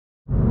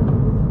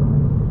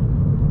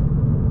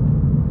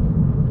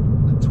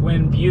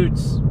Twin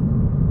Buttes.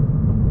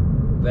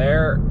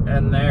 There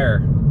and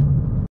there.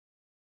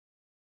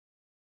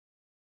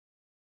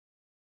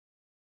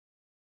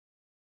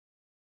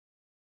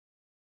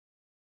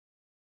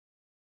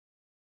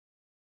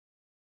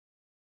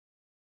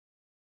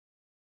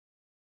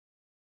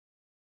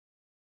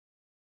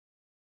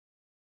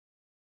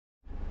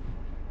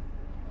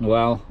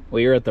 Well,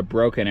 we are at the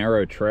Broken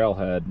Arrow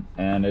trailhead,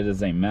 and it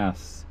is a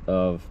mess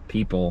of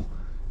people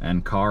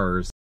and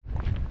cars.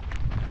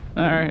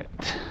 All right.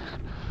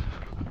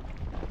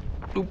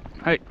 Oop,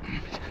 hey.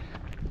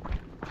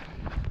 I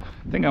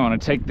think I want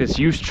to take this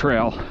use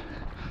trail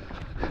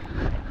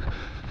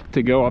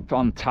to go up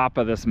on top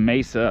of this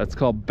mesa. It's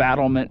called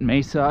Battlement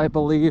Mesa, I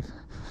believe.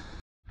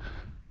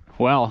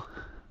 Well,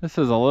 this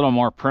is a little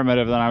more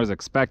primitive than I was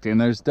expecting.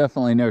 There's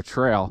definitely no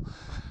trail.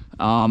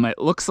 It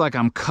looks like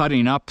I'm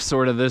cutting up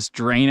sort of this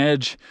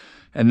drainage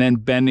and then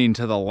bending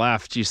to the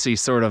left. You see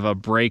sort of a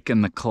break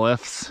in the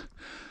cliffs.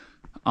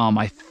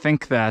 I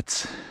think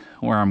that's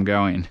where I'm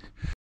going.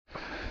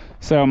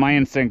 So my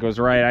instinct was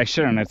right. I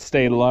shouldn't have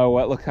stayed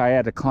low. Look, I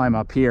had to climb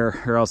up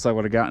here or else I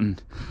would have gotten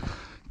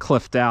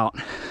cliffed out.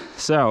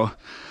 So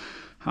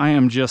I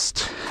am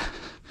just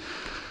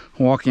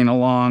walking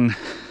along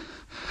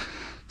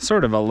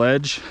sort of a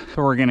ledge.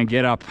 So we're gonna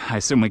get up. I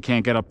assume we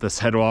can't get up this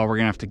head wall. We're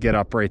gonna have to get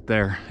up right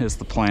there is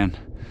the plan.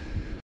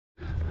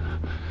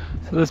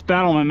 So this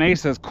Battlement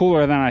Mesa is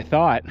cooler than I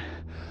thought.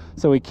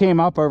 So we came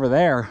up over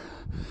there,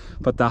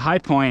 but the high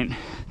point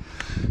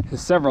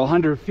is several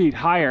hundred feet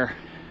higher.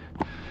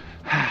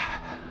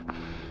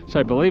 So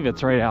I believe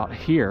it's right out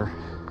here.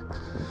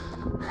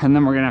 And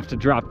then we're gonna have to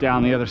drop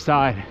down the other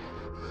side.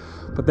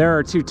 But there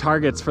are two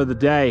targets for the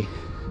day.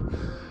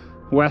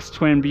 West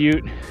Twin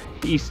Butte,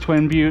 East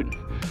Twin Butte.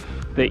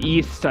 The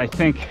east, I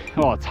think,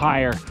 well, it's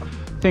higher.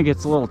 I think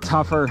it's a little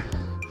tougher.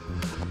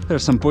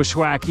 There's some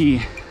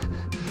bushwhacky.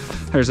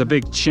 There's a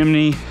big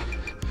chimney.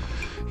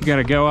 You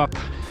gotta go up.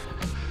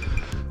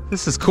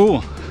 This is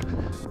cool.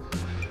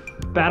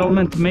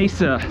 Battlement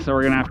Mesa. So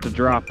we're gonna have to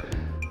drop.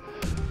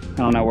 I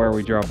don't know where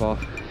we drop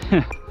off.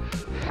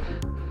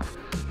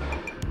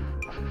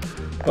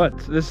 But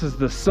this is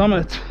the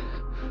summit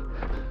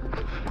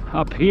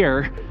up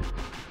here.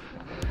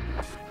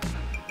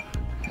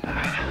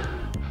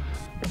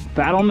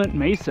 Battlement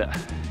Mesa,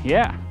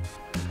 yeah.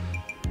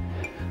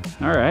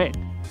 All right.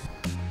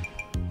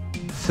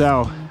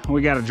 So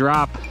we got to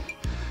drop,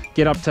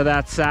 get up to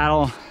that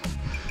saddle,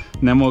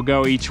 and then we'll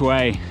go each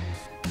way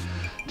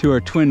to our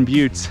Twin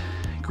Buttes.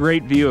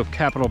 Great view of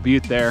Capitol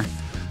Butte there.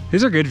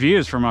 These are good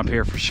views from up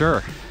here for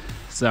sure.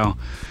 So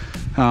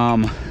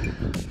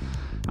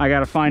I got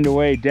to find a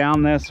way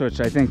down this, which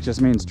I think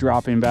just means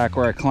dropping back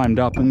where I climbed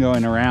up and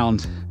going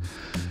around.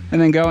 And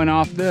then going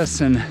off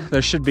this, and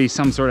there should be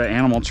some sort of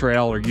animal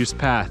trail or use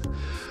path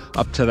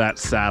up to that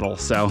saddle.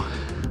 So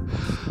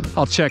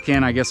I'll check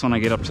in, I guess, when I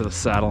get up to the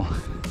saddle.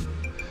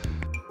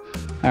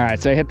 All right,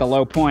 so I hit the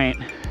low point.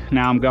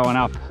 Now I'm going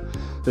up.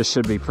 This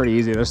should be pretty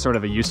easy. There's sort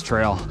of a use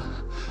trail.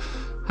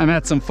 I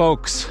met some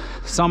folks.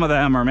 Some of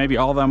them, or maybe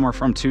all of them, were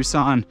from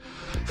Tucson.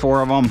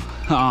 4 of them.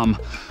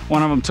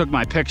 One of them took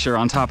my picture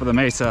on top of the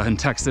mesa and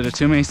texted it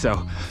to me.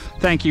 So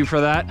thank you for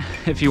that.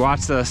 If you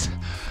watch this,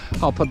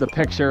 I'll put the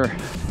picture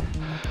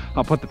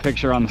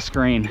on the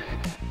screen.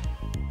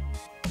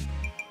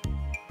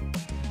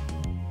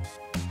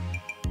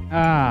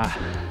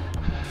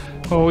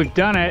 Well, we've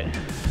done it.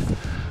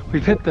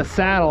 We've hit the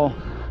saddle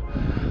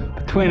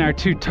between our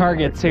two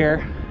targets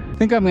here. I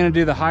think I'm gonna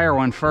do the higher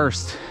one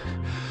first.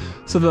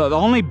 So the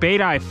only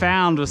bait I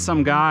found was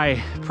some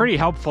guy, pretty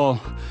helpful.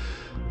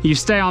 You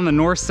stay on the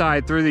north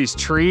side through these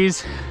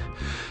trees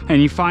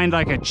and you find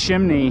like a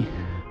chimney.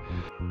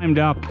 Climbed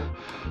up,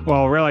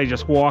 well, really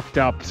just walked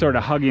up, sort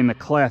of hugging the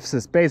cliffs.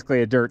 It's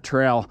basically a dirt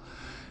trail.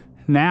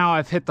 Now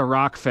I've hit the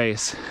rock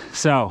face.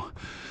 So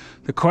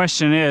the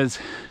question is,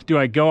 do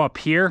I go up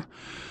here,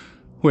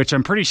 which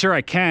I'm pretty sure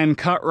I can,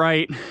 cut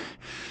right,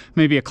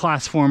 maybe a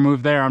class 4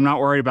 move there. I'm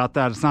not worried about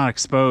that, it's not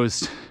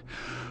exposed.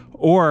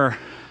 Or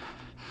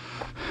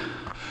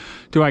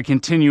do I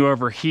continue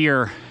over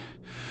here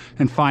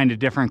and find a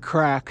different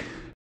crack?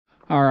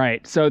 All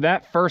right, so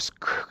that first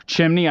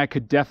chimney I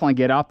could definitely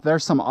get up.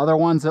 There's some other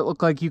ones that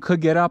look like you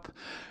could get up.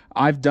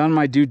 I've done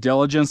my due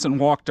diligence and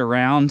walked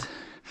around,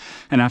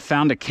 and I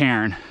found a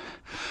cairn,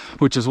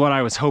 which is what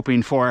I was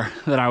hoping for,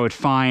 that I would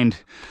find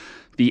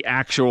the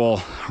actual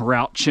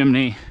route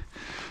chimney.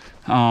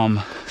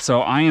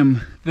 So I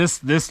am,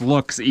 this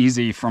looks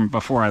easy from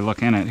before I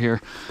look in it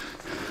here.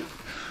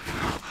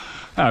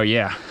 Oh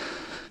yeah,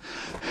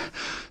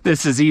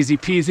 this is easy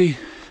peasy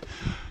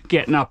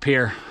getting up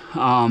here.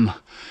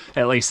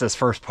 At least this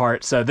first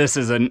part. So this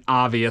is an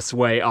obvious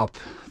way up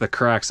the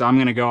crack. So I'm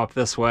gonna go up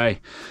this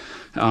way.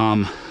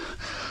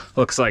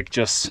 Looks like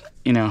just,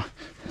 you know,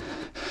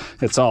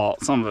 it's all,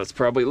 some of it's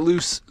probably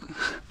loose.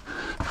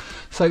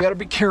 So I gotta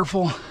be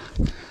careful.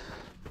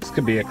 This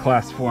could be a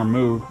class 4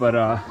 move, but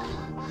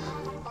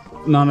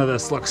none of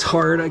this looks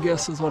hard, I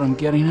guess is what I'm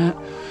getting at.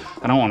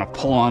 I don't wanna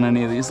pull on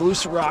any of these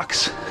loose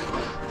rocks.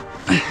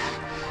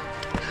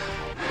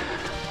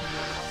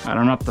 but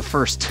I'm not the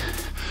first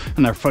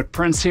in their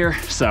footprints here,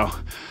 so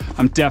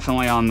I'm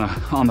definitely on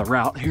the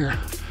route here.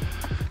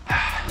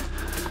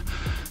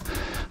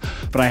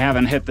 But I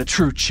haven't hit the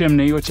true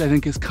chimney, which I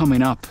think is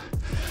coming up.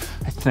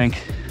 I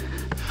think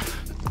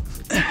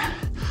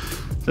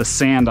the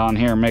sand on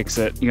here makes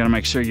it, you gotta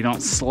make sure you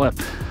don't slip.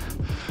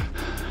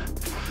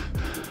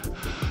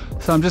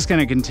 So I'm just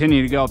gonna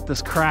continue to go up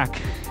this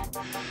crack.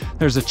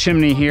 There's a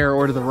chimney here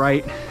or to the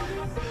right,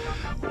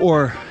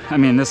 or, I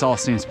mean, this all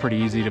seems pretty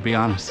easy, to be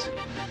honest.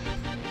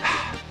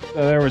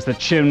 So there was the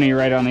chimney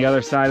right on the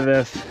other side of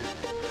this,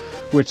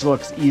 which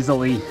looks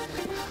easily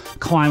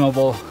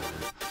climbable,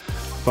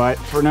 but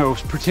for no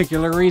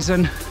particular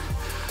reason,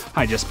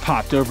 I just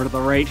popped over to the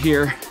right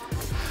here.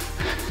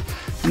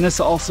 And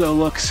this also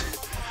looks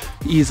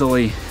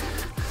easily,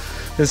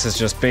 this is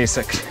just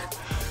basic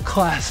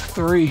class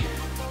 3.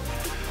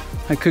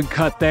 I could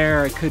cut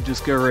there, I could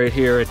just go right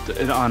here.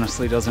 It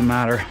honestly doesn't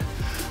matter.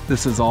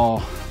 This is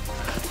all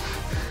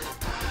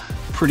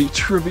pretty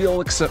trivial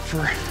except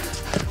for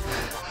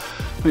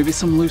maybe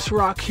some loose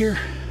rock here.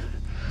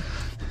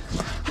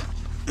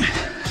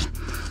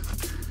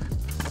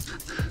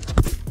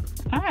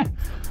 Ah!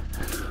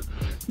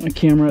 My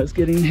camera is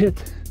getting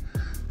hit.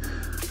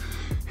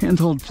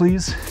 Handhold,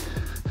 please.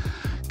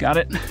 Got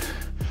it.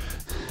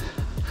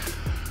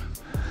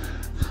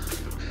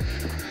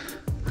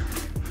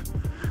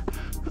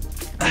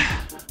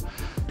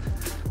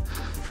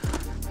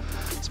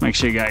 Just make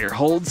sure you got your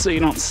hold so you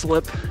don't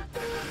slip.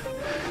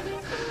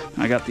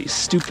 I got these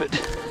stupid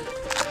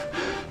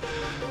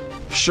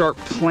sharp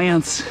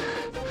plants.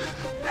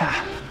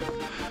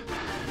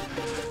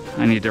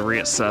 I need to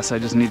reassess. I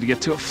just need to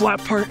get to a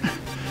flat part.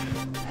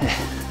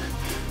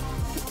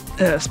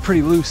 Yeah, it's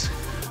pretty loose.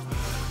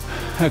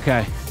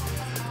 Okay,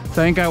 so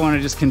I think I want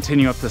to just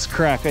continue up this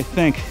crack, I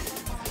think.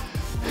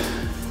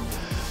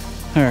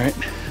 All right,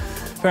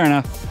 fair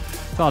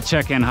enough. So I'll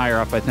check in higher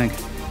up, I think.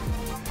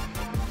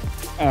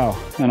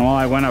 Oh, and while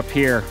I went up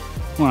here,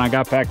 when I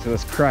got back to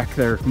this crack,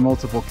 there are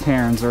multiple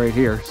cairns right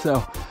here.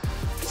 So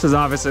this is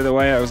obviously the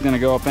way I was gonna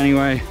go up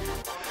anyway.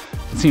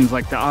 It seems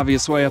like the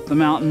obvious way up the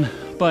mountain,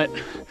 but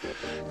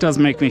it does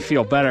make me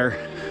feel better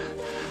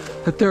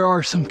that there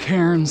are some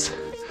cairns.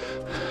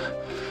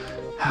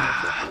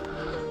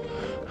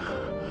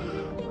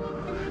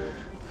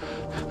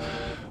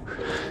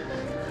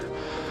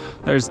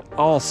 There's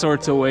all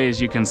sorts of ways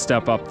you can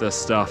step up this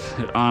stuff.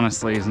 It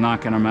honestly is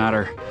not gonna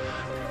matter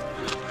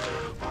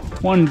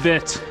one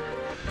bit.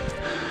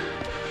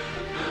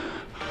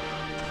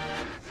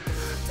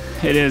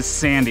 It is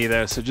sandy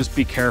though, so just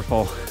be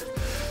careful.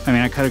 I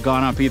mean, I could have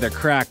gone up either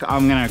crack.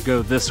 I'm gonna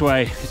go this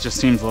way. It just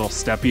seems a little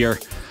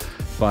steppier.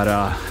 But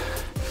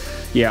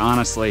yeah,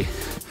 honestly,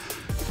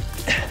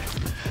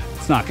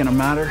 it's not gonna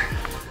matter.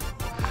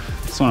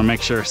 Just wanna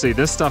make sure. See,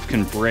 this stuff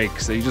can break,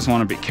 so you just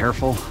wanna be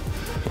careful.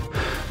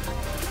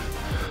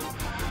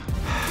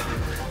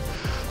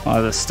 A lot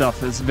of this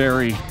stuff is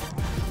very,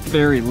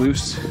 very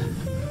loose.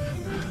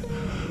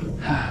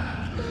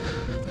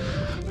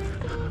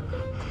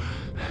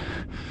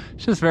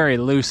 It's just very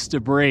loose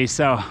debris,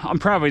 so I'm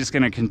probably just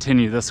gonna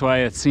continue this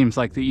way. It seems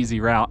like the easy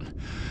route.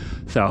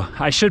 So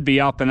I should be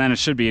up, and then it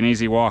should be an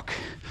easy walk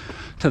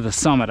to the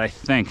summit, I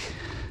think.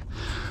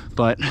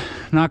 But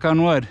knock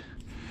on wood.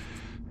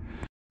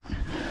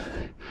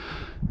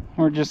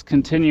 We're just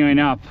continuing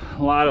up.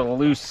 A lot of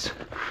loose,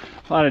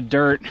 a lot of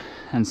dirt,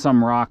 and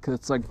some rock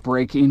that's like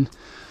breaking.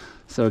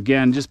 So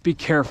again, just be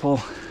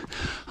careful.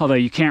 Although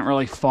you can't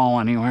really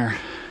fall anywhere.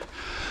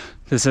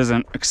 This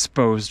isn't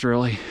exposed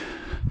really.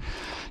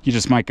 You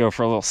just might go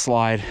for a little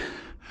slide.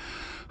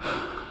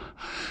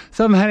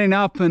 So I'm heading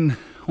up and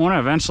want to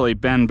eventually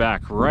bend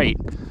back right,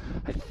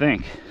 I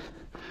think.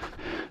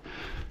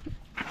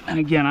 And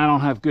again, I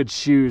don't have good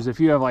shoes. If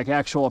you have like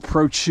actual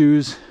approach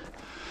shoes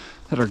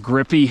that are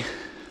grippy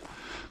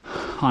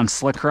on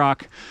slick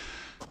rock,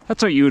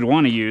 that's what you would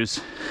want to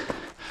use.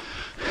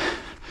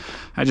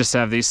 I just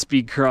have these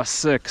Speedcross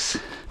 6,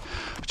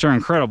 which are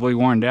incredibly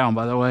worn down,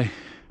 by the way.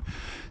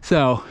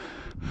 So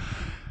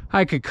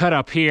I could cut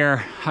up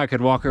here, I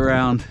could walk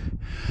around.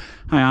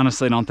 I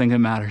honestly don't think it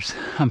matters.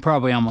 I'm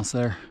probably almost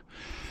there.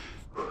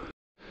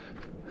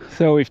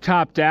 So we've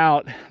topped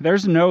out.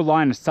 There's no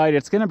line of sight.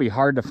 It's gonna be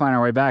hard to find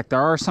our way back. There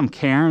are some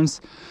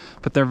cairns,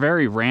 but they're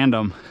very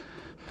random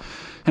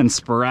and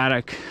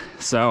sporadic.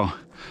 So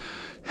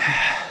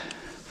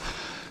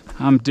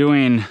I'm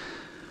doing,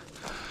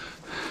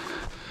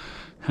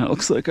 it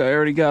looks like I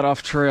already got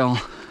off trail.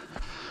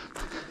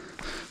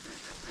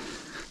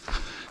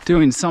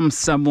 Doing some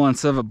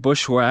semblance of a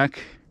bushwhack.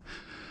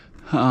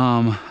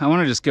 I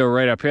want to just go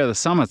right up here. The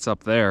summit's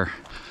up there.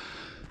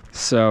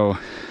 So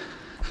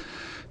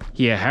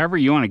yeah, however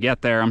you want to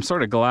get there. I'm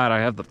sort of glad I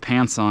have the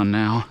pants on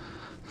now.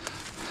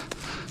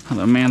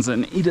 The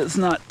Manzanita's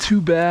not too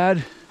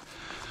bad.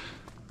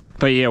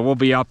 But yeah, we'll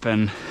be up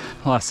in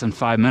less than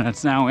 5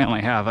 minutes now. We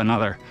only have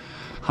another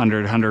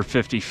 100,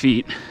 150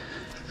 feet.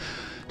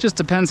 Just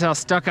depends how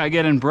stuck I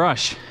get in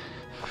brush.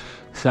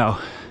 So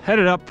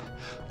headed up.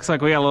 Looks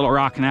like we got a little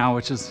rock now,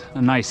 which is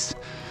a nice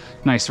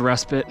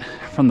respite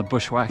from the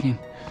bushwhacking.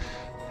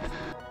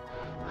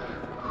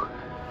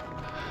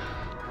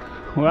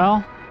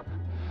 Well,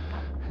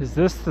 is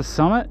this the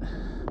summit?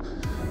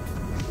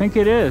 I think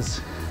it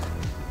is.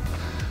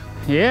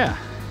 Yeah.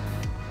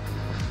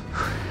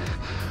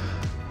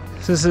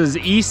 This is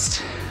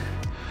East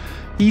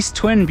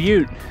Twin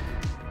Butte.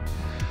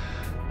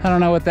 I don't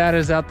know what that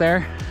is out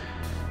there.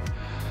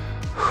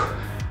 I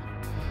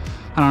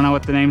don't know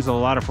what the names of a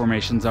lot of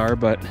formations are,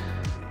 but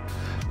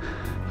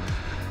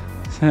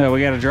so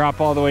we got to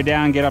drop all the way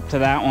down, get up to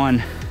that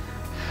one.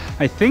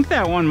 I think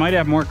that one might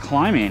have more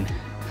climbing,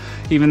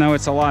 even though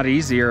it's a lot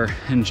easier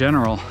in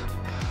general.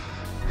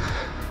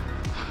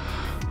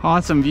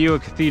 Awesome view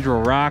of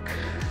Cathedral Rock,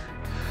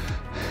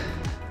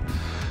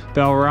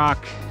 Bell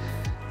Rock,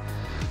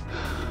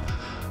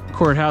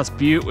 Courthouse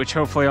Butte, which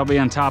hopefully I'll be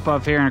on top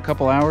of here in a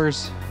couple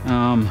hours.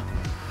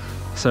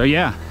 So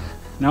yeah,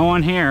 no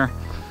one here.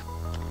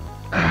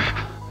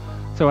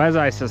 So as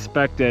I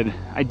suspected,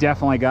 I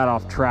definitely got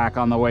off track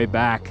on the way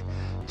back.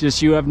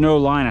 Just you have no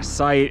line of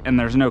sight and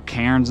there's no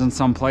cairns in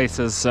some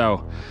places,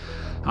 so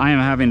I am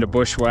having to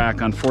bushwhack,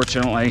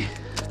 unfortunately.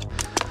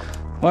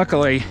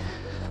 Luckily,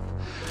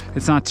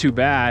 it's not too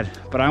bad,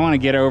 but I want to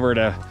get over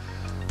to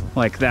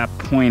like that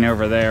point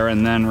over there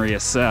and then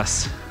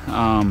reassess.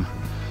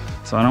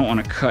 So I don't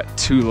want to cut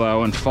too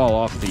low and fall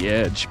off the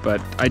edge, but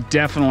I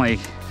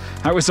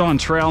was on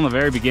trail in the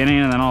very beginning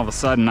and then all of a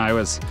sudden I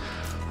was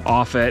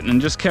off it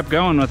and just kept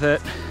going with it,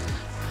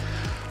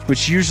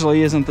 which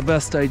usually isn't the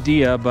best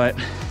idea, but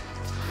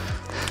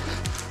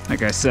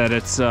like I said,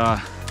 it's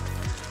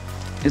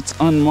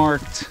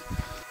unmarked.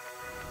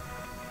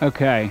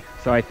 Okay,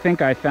 so I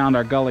think I found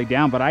our gully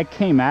down, but I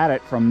came at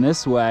it from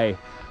this way,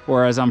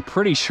 whereas I'm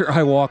pretty sure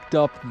I walked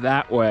up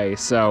that way.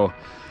 So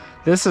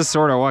this is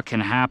sort of what can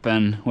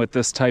happen with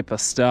this type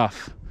of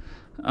stuff.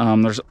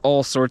 There's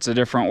all sorts of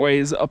different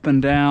ways up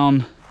and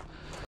down.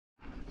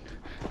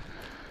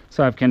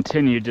 So I've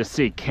continued to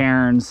see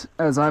cairns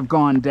as I've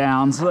gone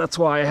down, so that's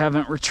why I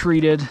haven't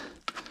retreated.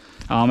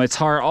 It's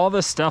hard, all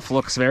this stuff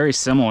looks very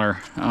similar,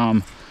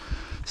 so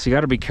you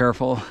got to be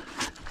careful.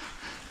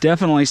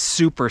 Definitely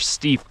super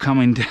steep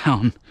coming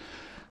down.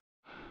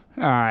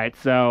 All right,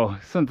 so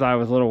since I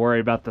was a little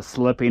worried about the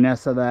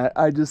slippiness of that,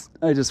 I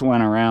just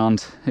went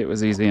around. It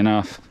was easy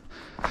enough.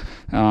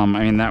 I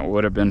mean, that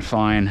would have been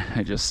fine.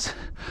 I just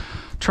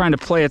trying to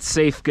play it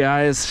safe,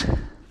 guys.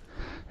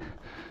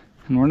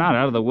 And we're not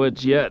out of the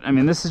woods yet. I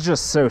mean, this is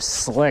just so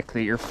slick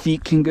that your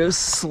feet can go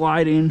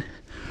sliding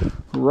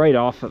right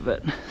off of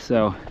it.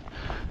 So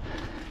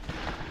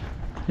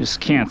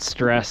just can't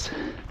stress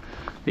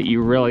that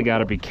you really got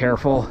to be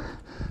careful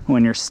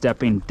when you're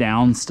stepping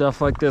down stuff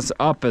like this.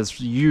 Up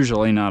is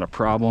usually not a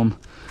problem.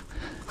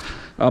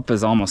 Up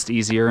is almost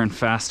easier and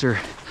faster,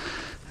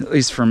 at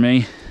least for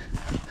me.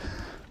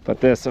 But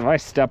this, if I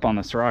step on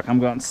this rock, I'm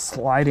going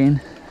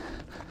sliding.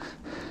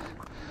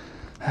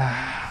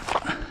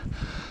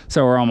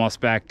 So we're almost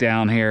back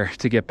down here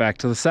to get back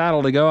to the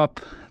saddle to go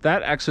up.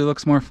 That actually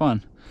looks more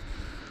fun.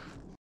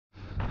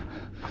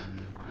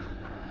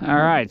 All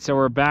right, so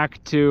we're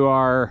back to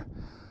our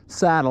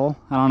saddle.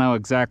 I don't know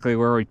exactly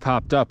where we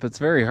popped up. It's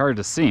very hard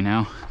to see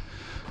now.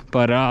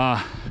 But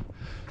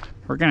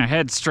we're gonna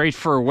head straight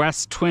for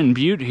West Twin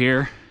Butte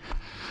here.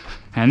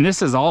 And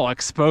this is all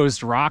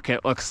exposed rock,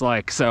 it looks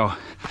like. So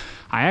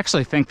I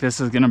actually think this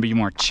is gonna be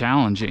more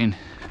challenging.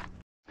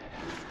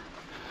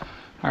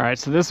 All right,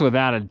 so this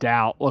without a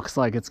doubt looks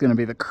like it's gonna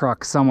be the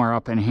crux somewhere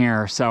up in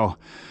here. So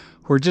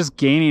we're just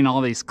gaining all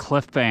these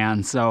cliff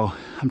bands. So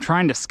I'm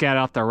trying to scout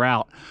out the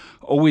route.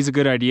 Always a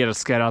good idea to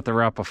scout out the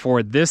route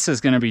before. This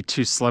is gonna be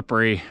too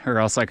slippery or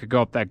else I could go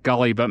up that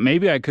gully, but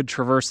maybe I could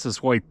traverse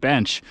this white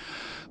bench.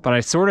 But I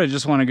sort of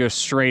just wanna go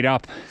straight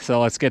up. So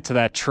let's get to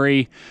that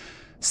tree,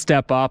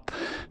 step up,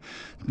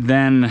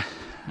 then,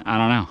 I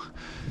don't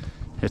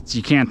know.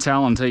 You can't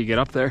tell until you get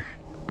up there.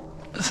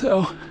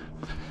 So,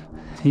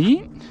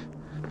 yeet.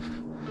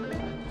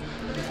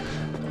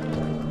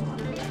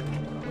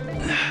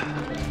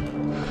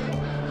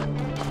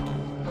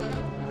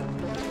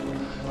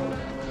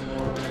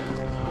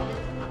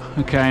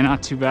 Okay,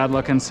 not too bad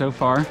looking so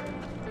far.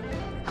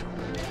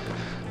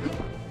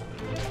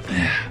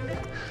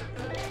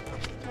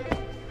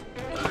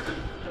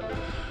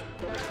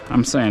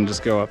 I'm saying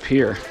just go up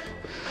here.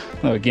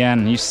 Though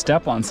again, you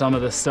step on some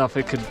of this stuff,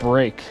 it could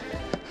break.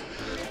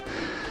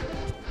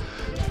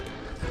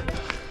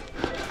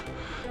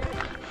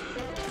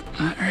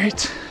 All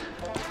right.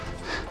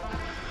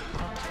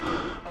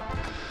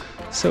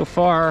 So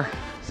far,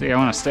 see, I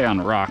want to stay on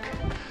the rock.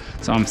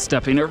 So I'm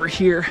stepping over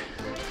here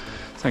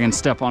so I can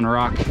step on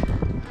rock,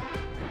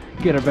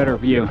 get a better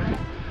view.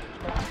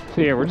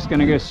 So yeah, we're just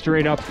gonna go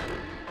straight up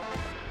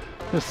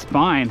this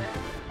spine.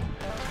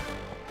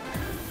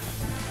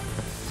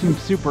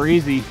 Seems super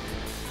easy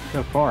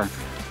so far.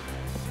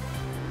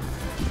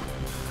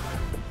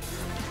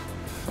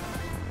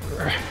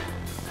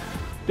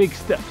 Big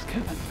steps,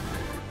 Kevin.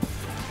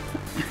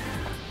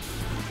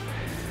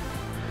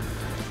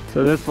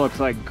 So this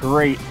looks like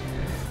great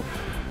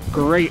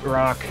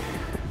rock,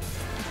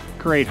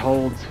 great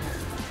holds.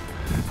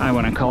 I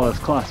wouldn't call this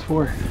class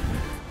 4.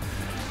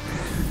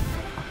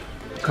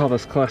 Call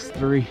this class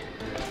 3.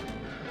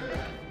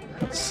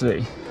 Let's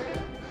see.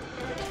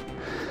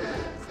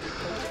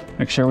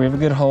 Make sure we have a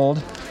good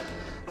hold.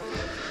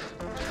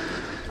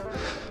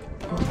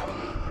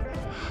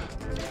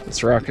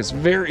 This rock is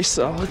very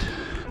solid.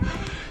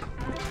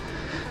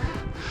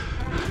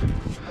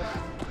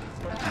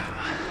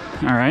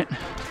 All right.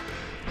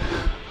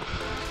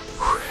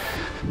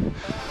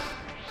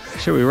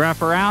 Should we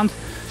wrap around?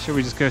 Should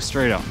we just go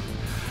straight up?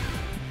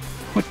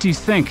 What do you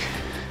think?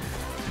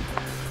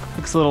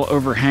 Looks a little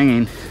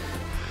overhanging.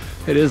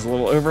 It is a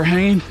little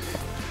overhanging.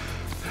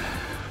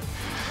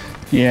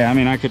 Yeah, I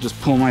mean, I could just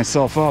pull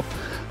myself up.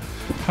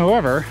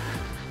 However,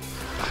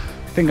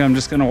 I think I'm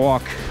just gonna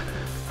walk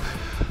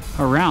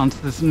around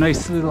this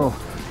nice little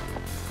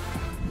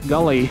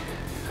gully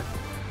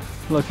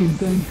looking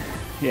thing.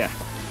 Yeah.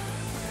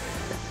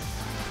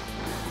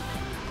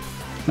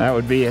 That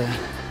would be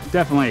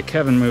definitely a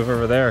Kevin move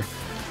over there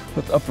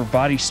with upper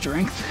body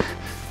strength.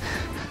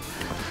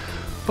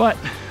 But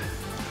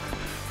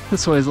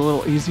this way is a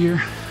little easier.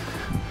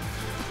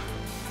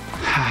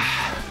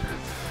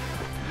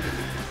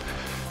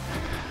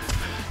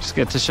 Just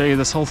get to show you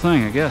this whole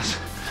thing, I guess.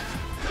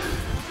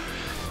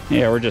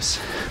 Yeah,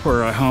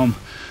 we're at home.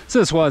 So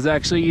this was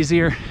actually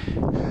easier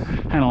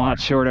and a lot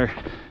shorter.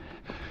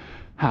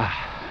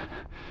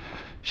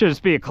 Should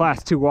just be a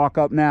class 2 walk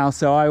up now,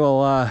 so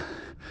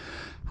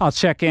I'll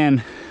check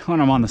in when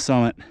I'm on the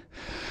summit.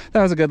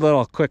 That was a good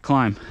little quick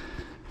climb.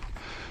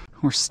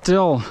 We're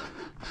still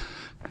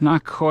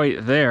not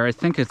quite there. I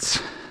think it's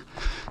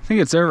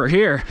over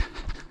here.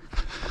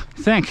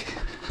 I think.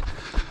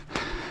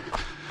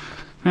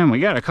 Man,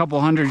 we got a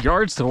couple hundred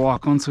yards to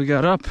walk once we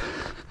got up.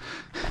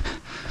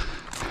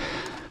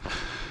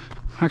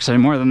 Actually,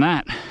 more than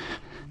that.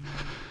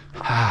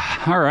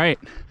 All right,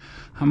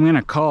 I'm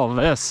gonna call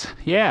this.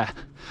 Yeah.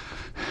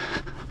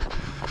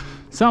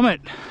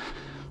 Summit.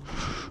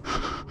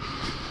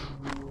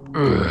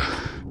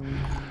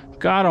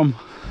 Got him.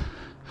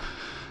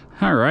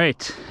 All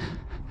right.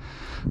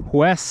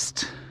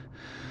 West.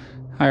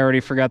 I already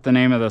forgot the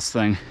name of this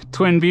thing.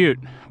 Twin Butte.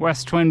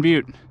 West Twin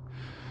Butte.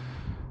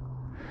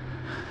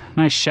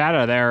 Nice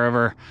shadow there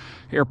over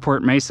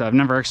Airport Mesa. I've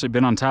never actually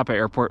been on top of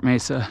Airport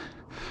Mesa.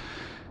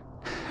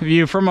 The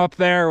view from up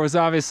there was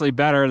obviously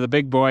better. The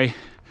big boy.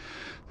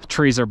 The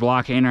trees are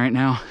blocking right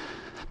now.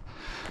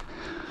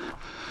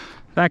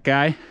 That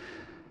guy.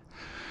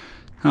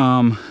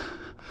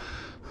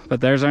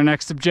 But there's our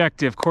next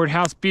objective,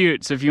 Courthouse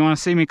Butte. So if you want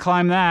to see me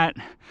climb that,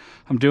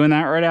 I'm doing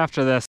that right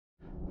after this.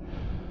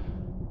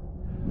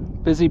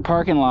 Busy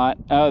parking lot.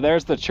 Oh,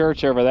 there's the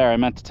church over there. I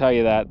meant to tell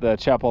you that, the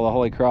Chapel of the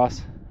Holy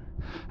Cross.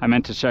 I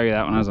meant to show you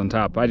that when I was on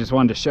top. I just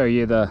wanted to show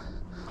you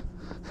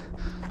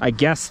I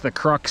guess the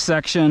crux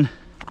section.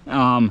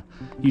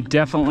 You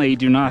definitely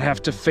do not have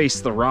to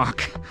face the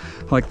rock.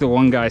 Like the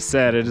one guy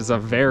said, it is a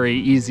very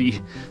easy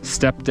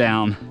step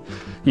down,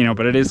 you know,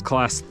 but it is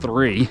class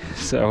 3.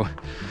 So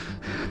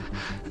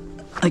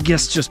I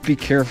guess just be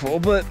careful,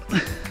 but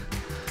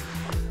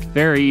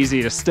very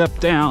easy to step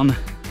down.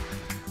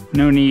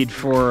 No need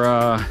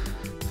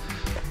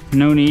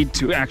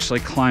to actually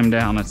climb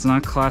down. It's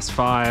not class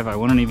 5. I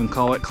wouldn't even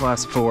call it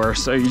class 4.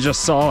 So you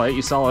just saw it.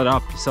 You saw it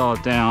up. You saw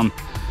it down.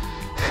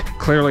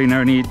 Clearly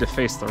no need to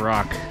face the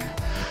rock.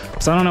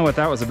 So I don't know what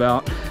that was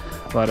about,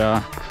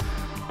 but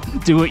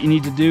do what you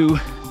need to do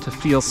to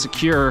feel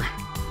secure.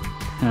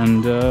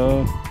 And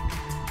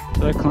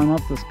did I climb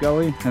up this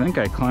gully? I think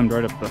I climbed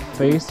right up the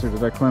face, or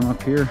did I climb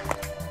up here?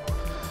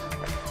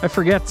 I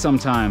forget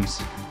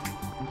sometimes.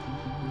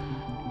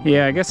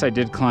 Yeah, I guess I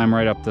did climb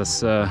right up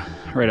this,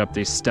 right up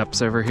these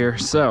steps over here.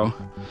 So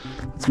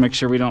let's make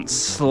sure we don't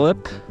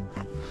slip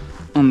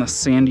on the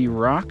sandy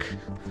rock.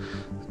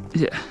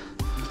 Yeah,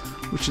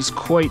 which is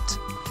quite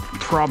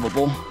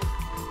probable.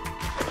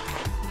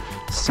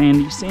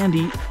 Sandy,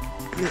 sandy.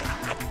 Yeah.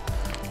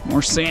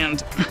 More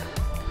sand.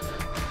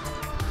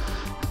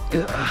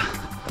 Yeah.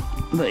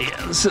 But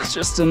yeah, this is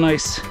just a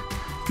nice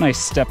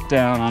step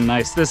down on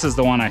nice. This is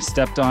the one I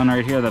stepped on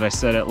right here that I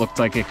said it looked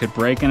like it could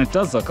break, and it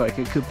does look like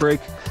it could break.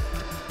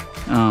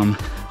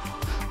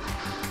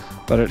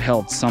 But it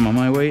held some of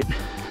my weight.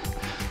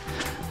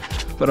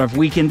 But I've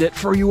weakened it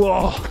for you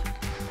all.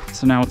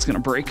 So now it's gonna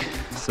break.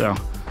 So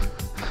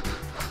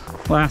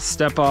last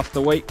step off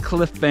the weight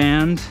cliff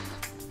band.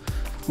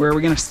 Where are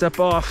we gonna step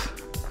off?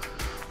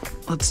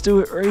 Let's do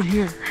it right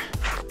here.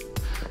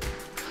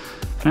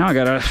 Now I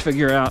gotta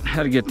figure out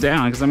how to get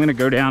down, because I'm gonna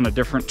go down a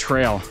different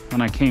trail than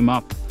I came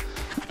up.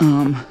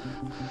 All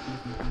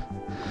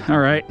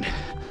right.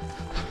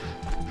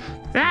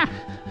 Ah!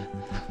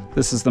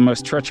 This is the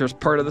most treacherous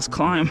part of this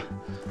climb.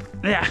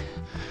 Yeah,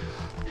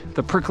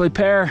 the prickly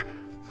pear.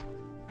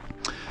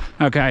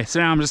 Okay, so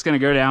now I'm just gonna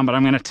go down, but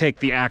I'm gonna take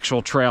the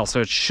actual trail,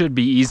 so it should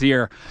be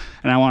easier,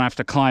 and I won't have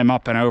to climb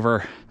up and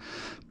over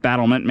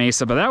Battlement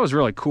Mesa. But that was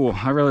really cool.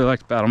 I really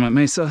liked Battlement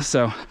Mesa,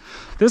 so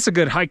this is a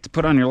good hike to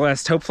put on your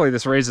list. Hopefully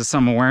this raises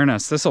some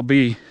awareness. This will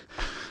be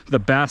the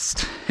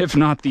best, if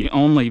not the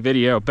only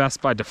video,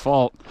 best by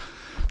default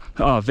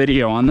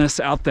video on this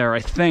out there, I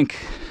think.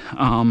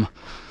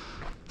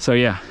 So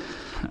yeah.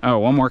 Oh,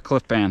 one more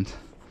cliff band.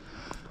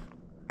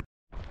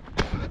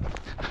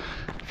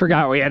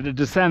 Forgot we had to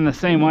descend the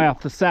same way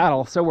off the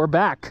saddle, so we're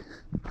back.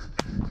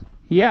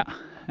 Yeah,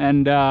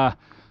 and I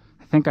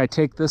think I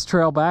take this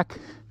trail back.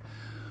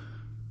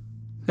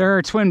 There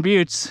are Twin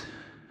Buttes.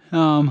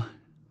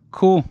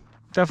 Cool,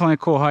 definitely a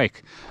cool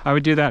hike. I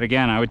would do that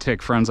again. I would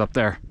take friends up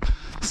there.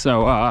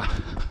 So I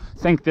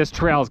think this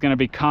trail is going to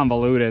be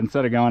convoluted.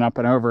 Instead of going up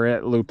and over,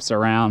 it loops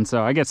around,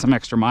 so I get some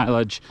extra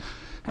mileage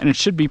and it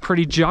should be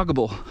pretty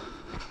joggable.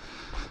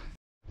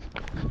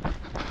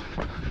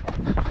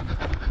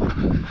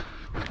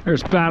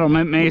 There's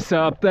Battlement Mesa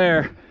up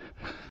there.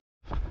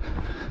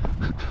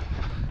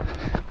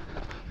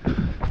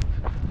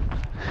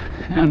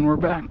 And we're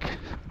back.